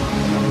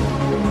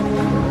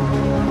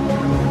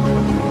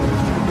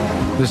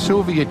 The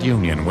Soviet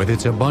Union, with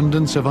its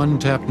abundance of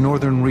untapped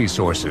northern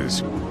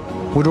resources,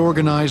 would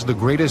organize the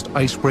greatest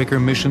icebreaker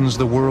missions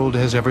the world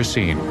has ever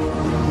seen.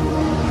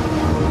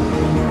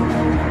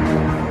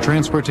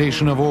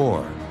 Transportation of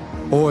ore,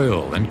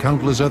 oil, and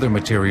countless other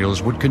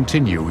materials would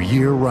continue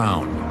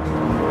year-round.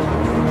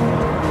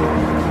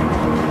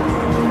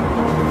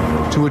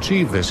 To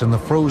achieve this in the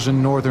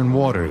frozen northern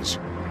waters,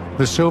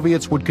 the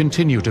Soviets would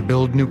continue to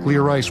build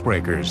nuclear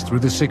icebreakers through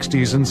the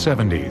 60s and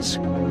 70s.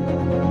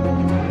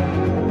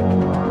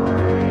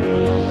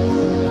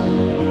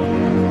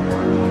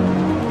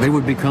 They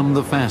would become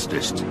the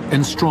fastest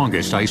and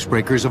strongest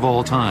icebreakers of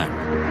all time,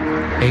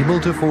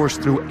 able to force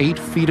through 8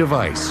 feet of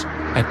ice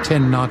at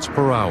 10 knots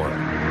per hour.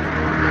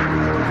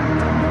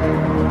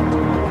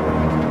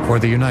 For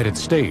the United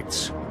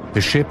States,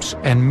 the ships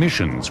and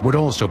missions would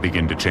also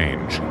begin to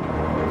change.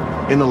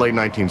 In the late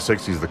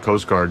 1960s, the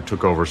Coast Guard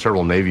took over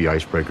several Navy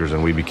icebreakers,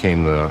 and we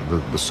became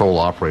the sole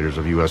operators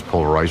of U.S.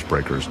 polar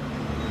icebreakers.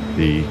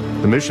 The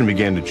mission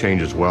began to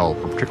change as well,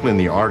 particularly in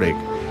the Arctic,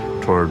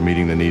 toward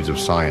meeting the needs of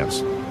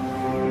science.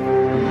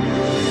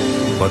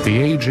 But the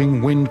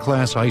aging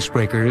Wind-class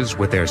icebreakers,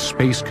 with their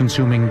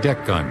space-consuming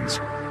deck guns,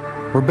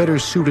 were better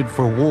suited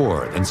for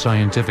war than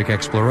scientific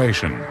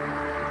exploration.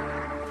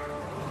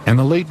 In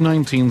the late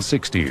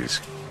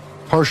 1960s,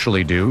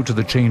 partially due to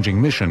the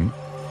changing mission,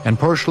 and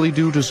partially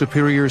due to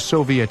superior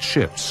Soviet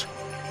ships,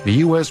 the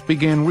U.S.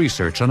 began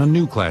research on a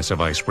new class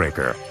of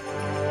icebreaker,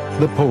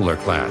 the Polar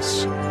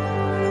class.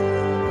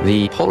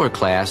 The Polar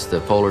class,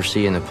 the Polar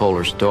Sea and the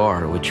Polar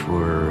Star, which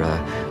were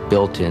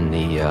built in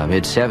the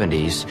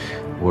mid-70s,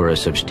 were a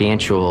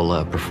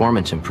substantial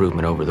performance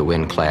improvement over the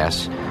Wind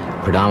class,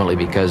 predominantly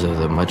because of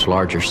the much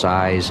larger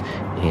size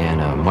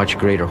and much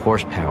greater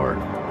horsepower.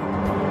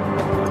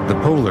 The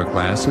Polar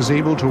class is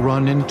able to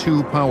run in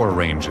 2 power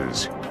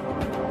ranges.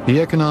 The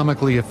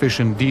economically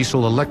efficient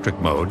diesel-electric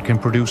mode can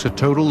produce a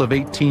total of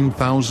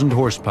 18,000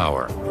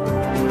 horsepower.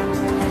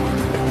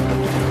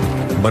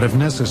 But if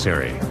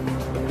necessary,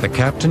 the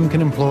captain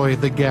can employ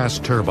the gas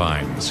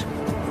turbines,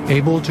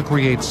 able to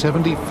create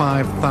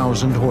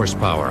 75,000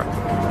 horsepower.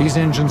 These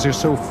engines are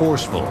so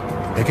forceful,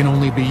 they can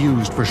only be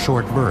used for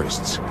short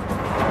bursts.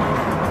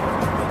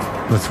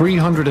 The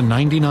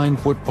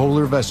 399-foot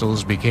polar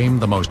vessels became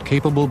the most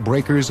capable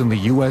breakers in the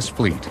U.S.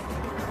 fleet.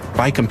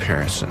 By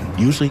comparison,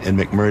 usually in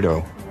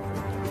McMurdo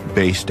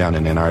base down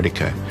in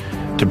Antarctica,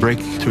 to break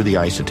through the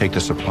ice and take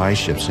the supply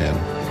ships in,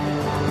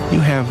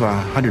 you have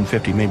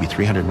 150, maybe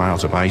 300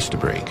 miles of ice to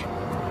break.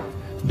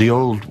 The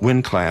old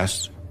Wind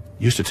class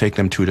used to take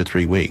them 2 to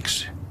 3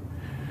 weeks.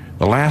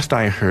 The last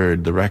I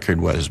heard, the record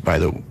was by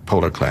the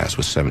Polar class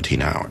was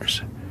 17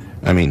 hours.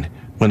 I mean,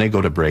 when they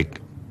go to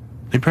break,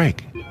 they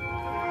break.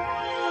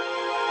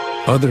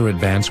 Other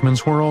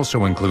advancements were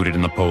also included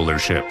in the polar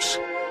ships.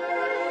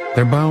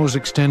 Their bows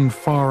extend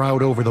far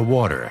out over the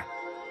water.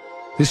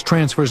 This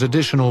transfers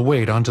additional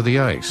weight onto the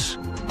ice.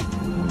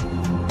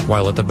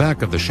 While at the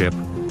back of the ship,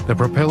 the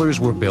propellers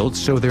were built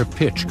so their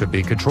pitch could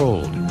be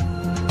controlled.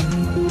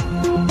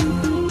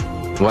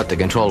 What the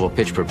controllable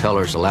pitch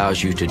propellers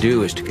allows you to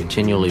do is to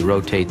continually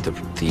rotate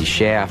the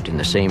shaft in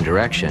the same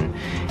direction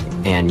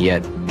and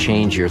yet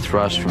change your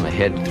thrust from a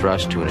head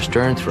thrust to an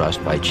astern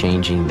thrust by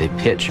changing the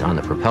pitch on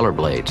the propeller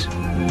blades.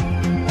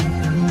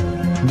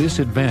 This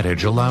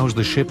advantage allows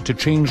the ship to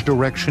change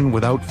direction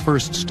without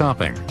first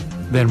stopping,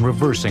 then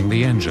reversing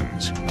the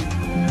engines.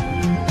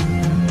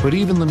 But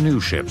even the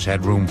new ships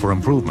had room for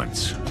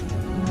improvements.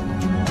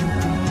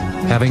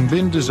 Having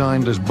been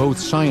designed as both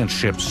science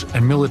ships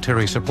and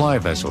military supply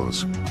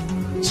vessels,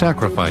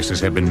 sacrifices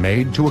have been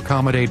made to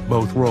accommodate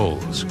both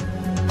roles.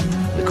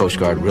 The Coast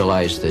Guard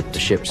realized that the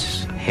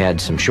ships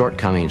had some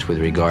shortcomings with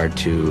regard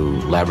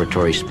to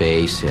laboratory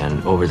space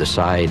and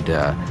over-the-side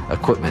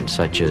equipment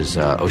such as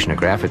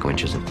oceanographic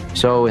winches.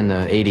 So in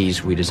the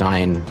 80s, we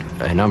designed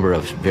a number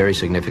of very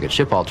significant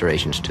ship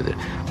alterations to the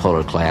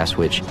Polar class,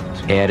 which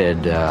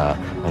added a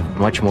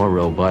much more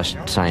robust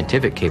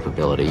scientific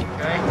capability.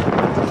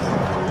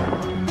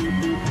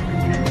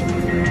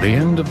 The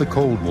end of the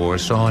Cold War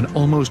saw an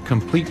almost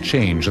complete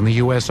change in the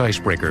U.S.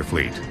 icebreaker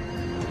fleet.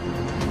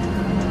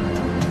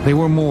 They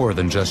were more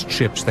than just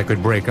ships that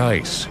could break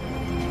ice.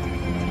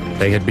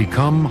 They had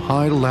become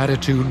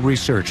high-latitude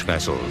research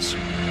vessels.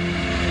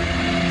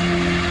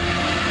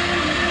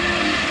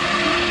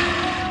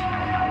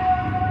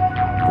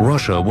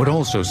 Russia would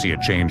also see a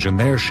change in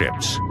their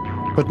ships,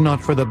 but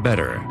not for the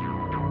better.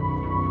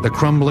 The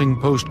crumbling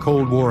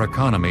post-Cold War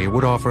economy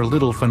would offer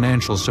little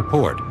financial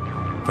support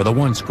for the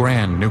once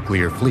grand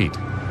nuclear fleet.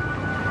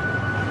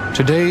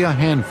 Today, a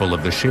handful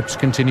of the ships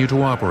continue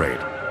to operate,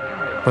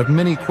 but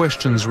many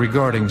questions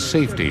regarding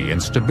safety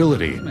and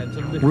stability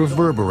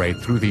reverberate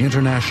through the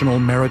international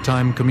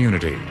maritime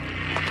community.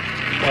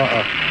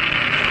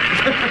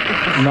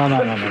 No.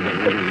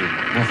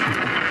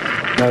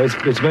 No,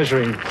 it's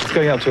measuring, it's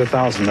going up to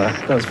 1,000 there.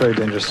 That's very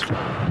dangerous.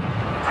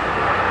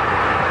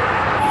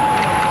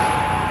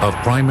 Of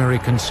primary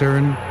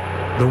concern,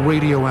 the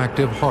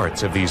radioactive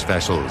hearts of these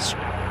vessels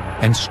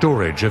and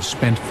storage of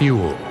spent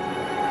fuel,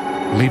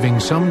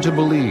 leaving some to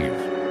believe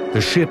the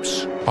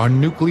ships are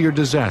nuclear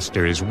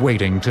disasters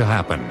waiting to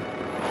happen.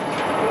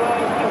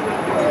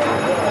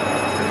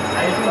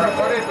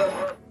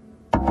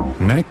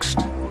 Next,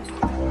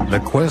 the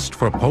quest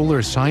for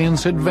polar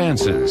science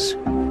advances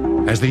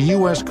as the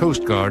U.S.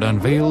 Coast Guard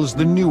unveils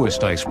the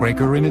newest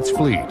icebreaker in its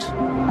fleet.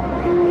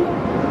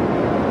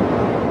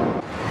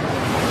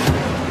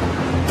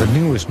 The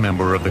newest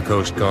member of the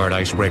Coast Guard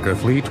icebreaker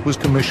fleet was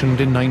commissioned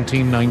in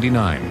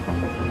 1999.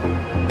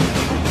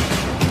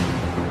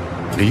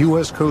 The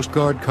U.S. Coast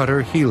Guard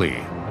cutter Healy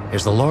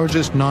is the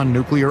largest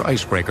non-nuclear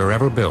icebreaker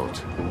ever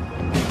built.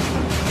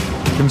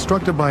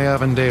 Constructed by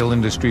Avondale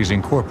Industries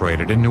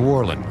Incorporated in New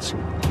Orleans,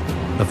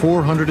 the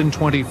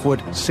 420-foot,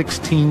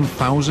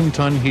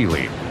 16,000-ton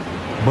Healy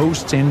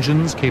boasts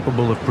engines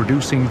capable of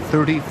producing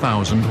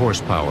 30,000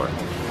 horsepower.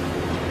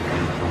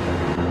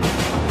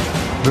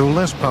 Though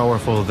less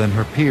powerful than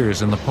her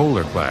peers in the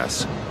Polar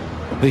class,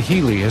 the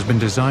Healy has been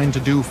designed to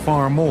do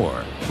far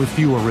more with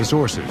fewer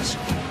resources.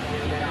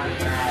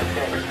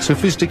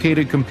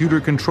 Sophisticated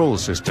computer control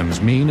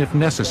systems mean, if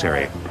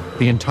necessary,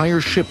 the entire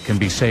ship can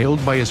be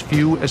sailed by as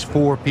few as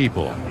 4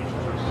 people.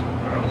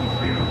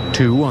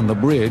 2 on the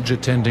bridge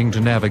attending to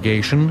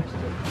navigation,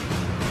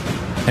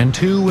 and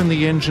 2 in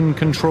the engine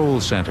control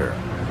center,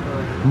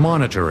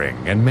 monitoring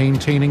and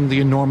maintaining the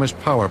enormous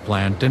power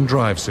plant and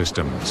drive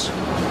systems.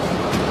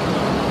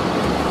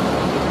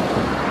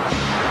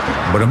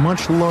 But a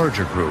much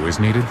larger crew is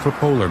needed for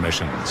polar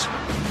missions.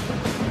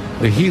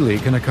 The Healy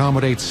can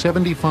accommodate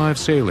 75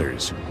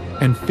 sailors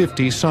and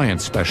 50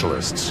 science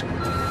specialists.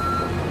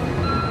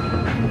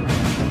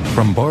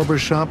 From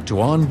barbershop to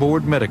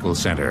onboard medical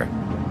center,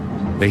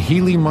 the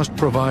Healy must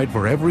provide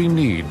for every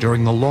need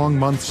during the long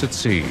months at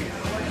sea.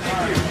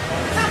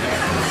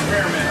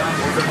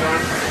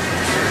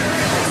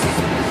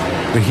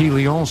 The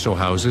Healy also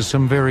houses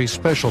some very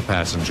special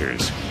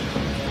passengers.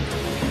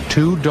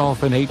 2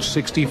 Dolphin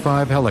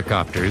H-65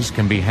 helicopters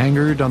can be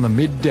hangared on the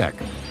mid-deck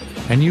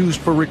and used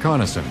for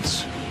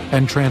reconnaissance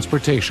and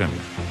transportation.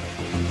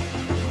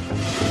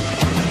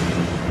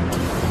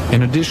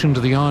 In addition to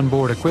the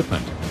onboard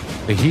equipment,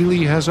 the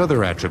Healy has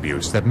other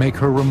attributes that make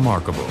her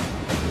remarkable.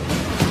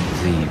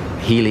 The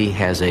Healy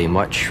has a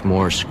much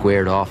more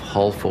squared-off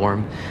hull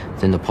form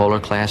than the Polar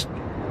class.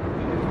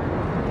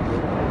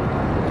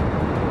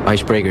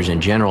 Icebreakers in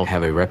general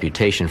have a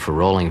reputation for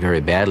rolling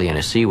very badly in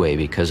a seaway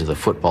because of the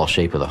football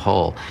shape of the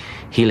hull.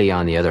 Healy,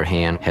 on the other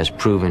hand, has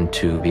proven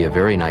to be a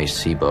very nice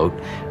seaboat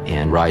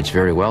and rides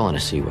very well in a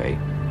seaway.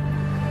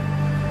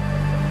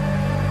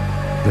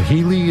 The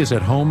Healy is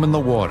at home in the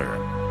water,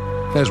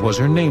 as was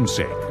her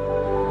namesake.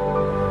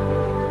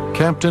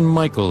 Captain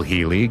Michael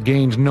Healy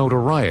gained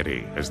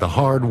notoriety as the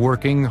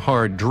hard-working,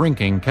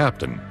 hard-drinking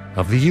captain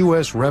of the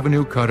U.S.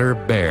 revenue cutter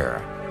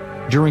Bear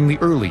during the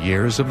early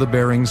years of the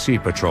Bering Sea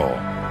Patrol.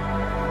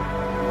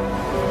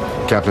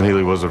 Captain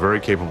Healy was a very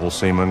capable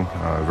seaman,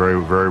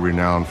 very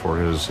renowned for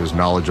his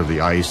knowledge of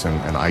the ice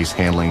and ice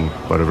handling,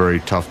 but a very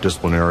tough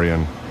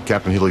disciplinarian.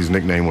 Captain Healy's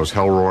nickname was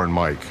Hell Roaring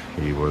Mike.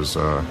 He was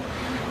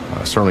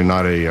certainly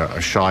not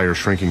a shy or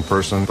shrinking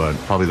person, but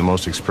probably the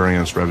most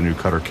experienced revenue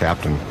cutter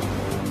captain.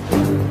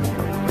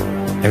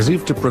 As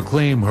if to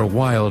proclaim her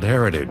wild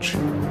heritage,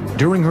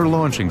 during her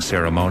launching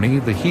ceremony,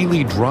 the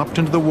Healy dropped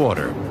into the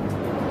water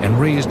and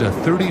raised a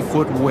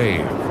 30-foot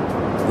wave,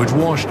 which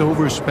washed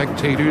over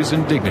spectators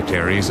and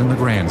dignitaries in the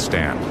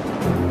grandstand.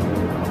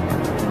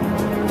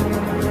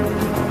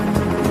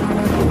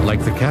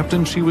 Like the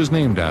captain she was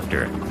named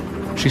after,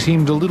 she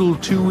seemed a little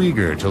too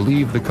eager to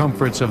leave the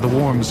comforts of the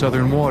warm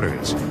southern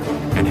waters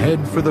and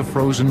head for the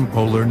frozen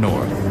polar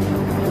north.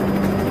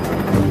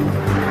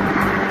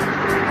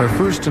 Her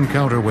first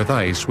encounter with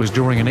ice was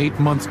during an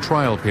 8-month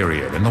trial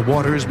period in the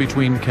waters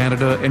between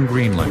Canada and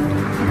Greenland.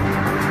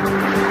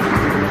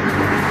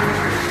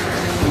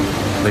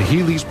 The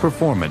Healy's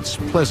performance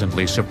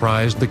pleasantly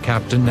surprised the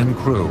captain and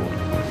crew.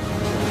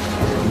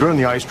 During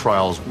the ice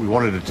trials, we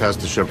wanted to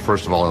test the ship,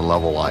 first of all, in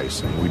level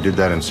ice. And we did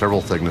that in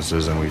several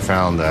thicknesses, and we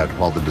found that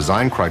while the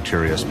design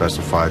criteria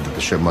specified that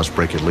the ship must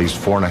break at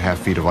least 4.5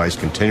 feet of ice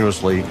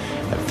continuously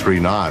at 3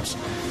 knots,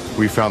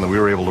 we found that we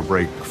were able to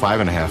break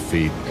 5.5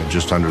 feet at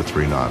just under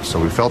 3 knots.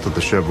 So we felt that the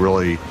ship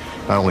really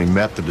not only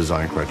met the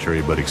design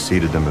criteria, but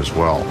exceeded them as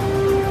well.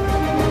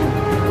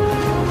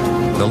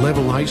 The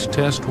level ice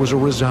test was a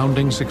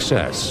resounding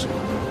success,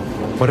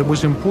 but it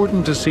was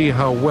important to see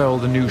how well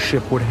the new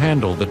ship would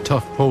handle the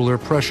tough polar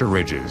pressure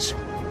ridges,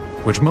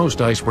 which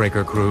most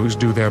icebreaker crews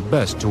do their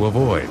best to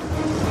avoid.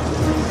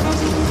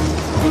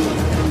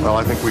 Well,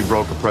 I think we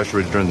broke a pressure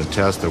ridge during the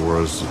test that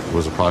was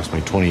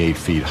approximately 28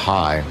 feet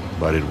high,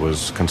 but it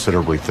was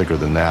considerably thicker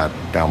than that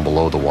down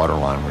below the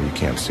waterline where you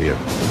can't see it.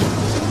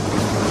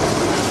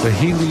 The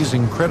Healy's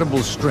incredible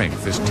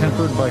strength is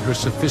tempered by her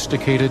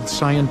sophisticated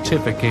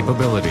scientific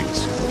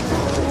capabilities.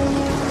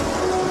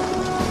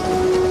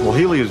 Well,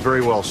 Healy is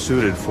very well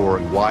suited for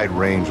a wide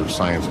range of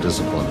science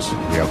disciplines.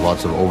 We have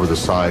lots of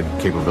over-the-side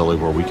capability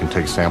where we can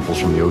take samples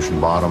from the ocean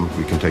bottom,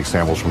 we can take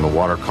samples from the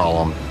water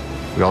column.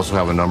 We also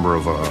have a number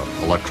of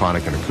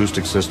electronic and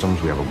acoustic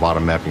systems. We have a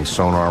bottom mapping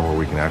sonar where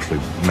we can actually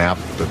map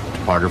the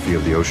topography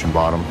of the ocean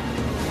bottom.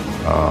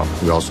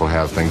 We also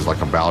have things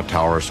like a bow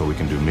tower so we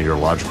can do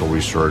meteorological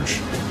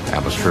research,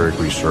 atmospheric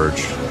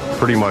research,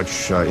 pretty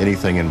much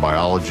anything in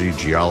biology,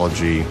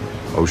 geology,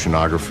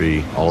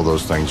 oceanography, all of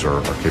those things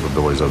are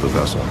capabilities of the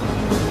vessel.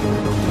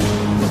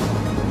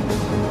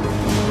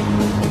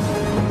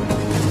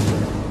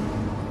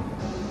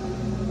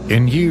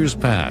 In years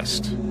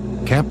past,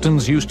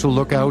 captains used to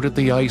look out at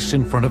the ice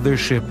in front of their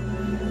ship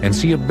and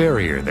see a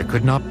barrier that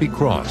could not be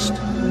crossed.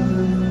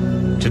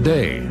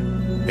 Today,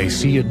 they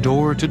see a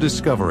door to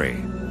discovery,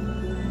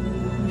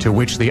 to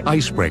which the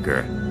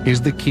icebreaker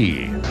is the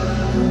key.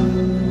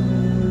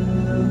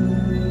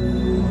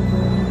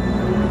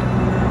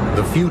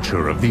 The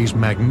future of these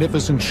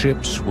magnificent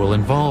ships will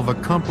involve a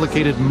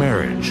complicated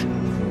marriage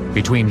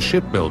between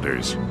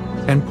shipbuilders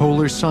and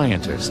polar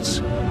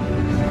scientists,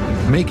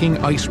 making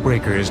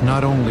icebreakers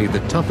not only the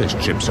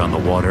toughest ships on the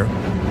water,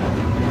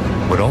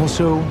 but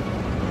also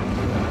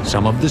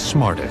some of the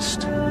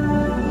smartest.